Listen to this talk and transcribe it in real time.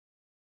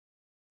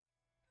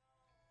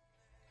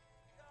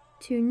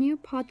two new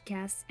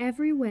podcasts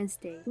every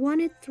Wednesday, one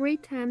at 3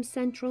 times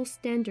Central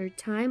Standard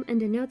Time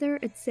and another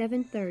at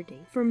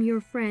 7:30, from your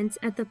friends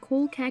at the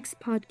Cool Cacks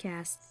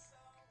Podcast.